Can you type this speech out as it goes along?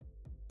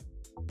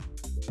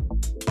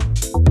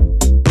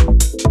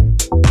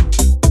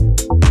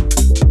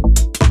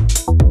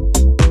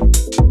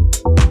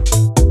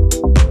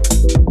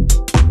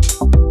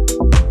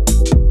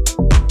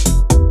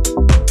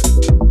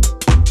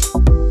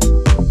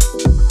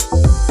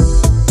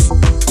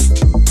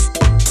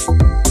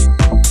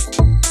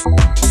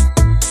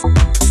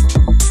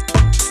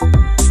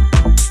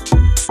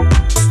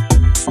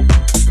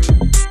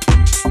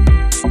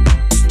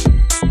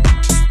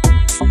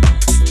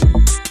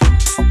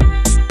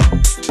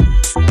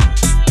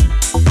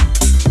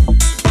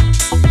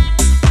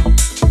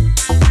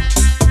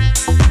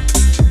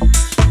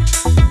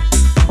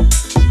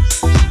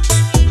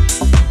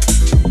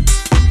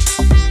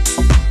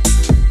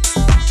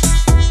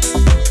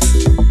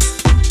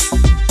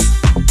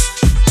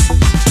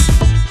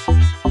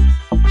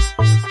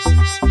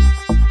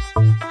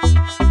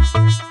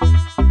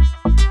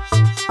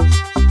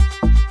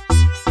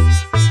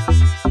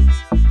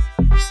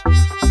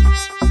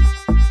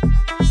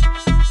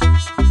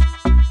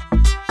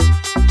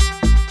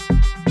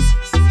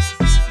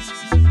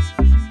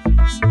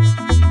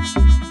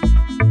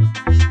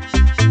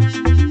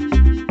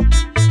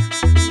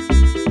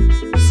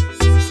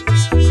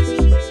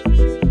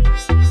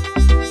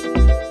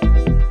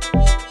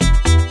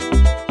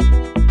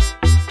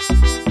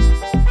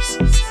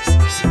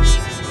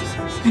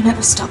I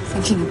never stopped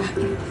thinking about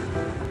you.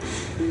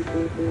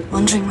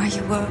 Wondering where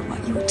you were,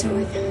 what you were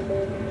doing.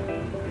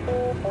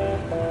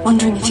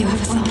 Wondering if you ever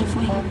thought of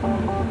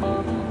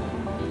me.